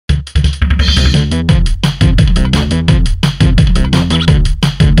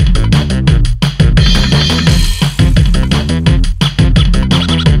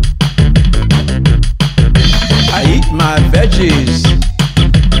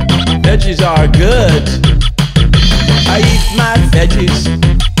Veggies are good. I eat my veggies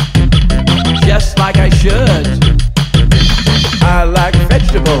just like I should. I like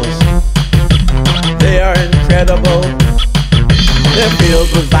vegetables, they are incredible. They're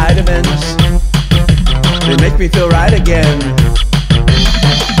filled with vitamins, they make me feel right again.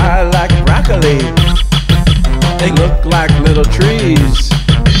 I like broccoli, they look like little trees.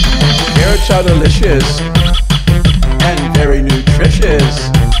 Carrots are delicious and very nutritious.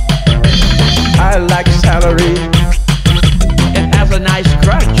 I like celery, it has a nice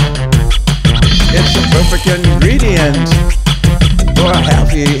crunch. It's a perfect ingredient for a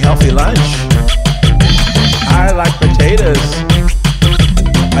healthy lunch. I like potatoes,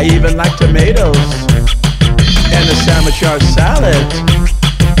 I even like tomatoes, and a sandwich or salad.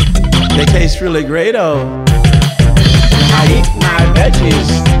 They taste really great-o. I eat my veggies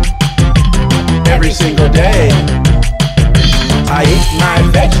every single day. I eat my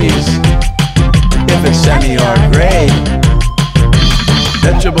veggies if it's sunny or gray.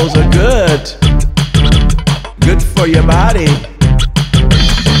 Vegetables are good for your body.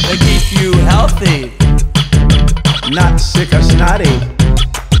 They keep you healthy, not sick or snotty.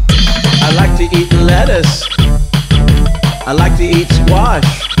 I like to eat lettuce, I like to eat squash.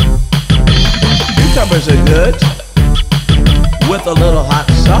 Cucumbers are good with a little hot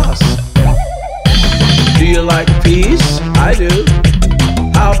sauce. Do you like peas? I do.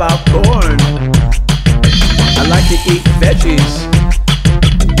 How about corn? I like to eat veggies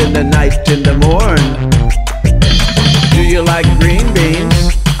in the night, in the morn. Do you like green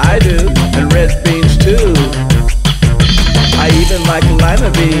beans? I do, and red beans too. I even like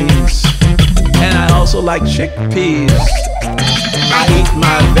lima beans, and I also like chickpeas. I eat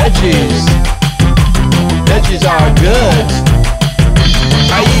my veggies. Veggies are good.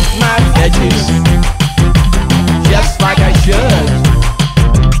 I eat my veggies just like I should.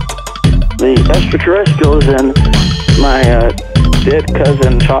 The extra-terrestrials and my dead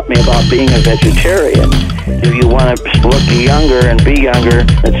cousin taught me about being a vegetarian. If you want to look younger and be younger,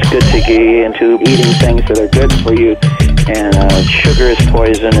 it's good to get into eating things that are good for you. And sugar is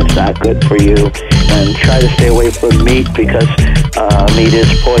poison, it's not good for you. And try to stay away from meat because meat is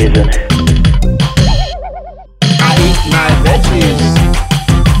poison. I eat my veggies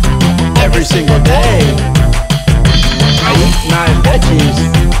every single day.